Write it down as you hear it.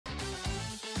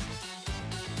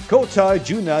GUOTAI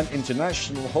JUNAN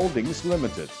International Holdings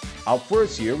Limited, our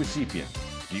first-year recipient.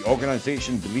 The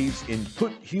organization believes in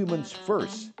put humans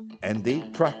first, and they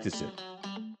practice it.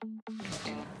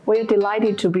 We are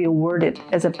delighted to be awarded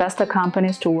as the best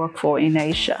companies to work for in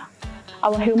Asia.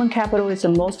 Our human capital is the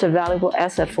most valuable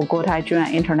asset for GUOTAI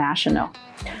JUNAN International.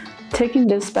 Taking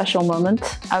this special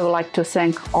moment, I would like to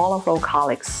thank all of our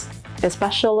colleagues,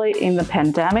 especially in the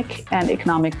pandemic and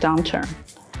economic downturn.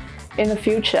 In the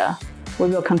future, we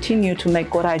will continue to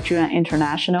make GUOTAI JUNAN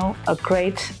International a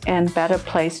great and better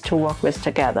place to work with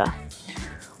together.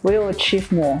 We will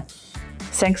achieve more.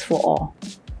 Thanks for all.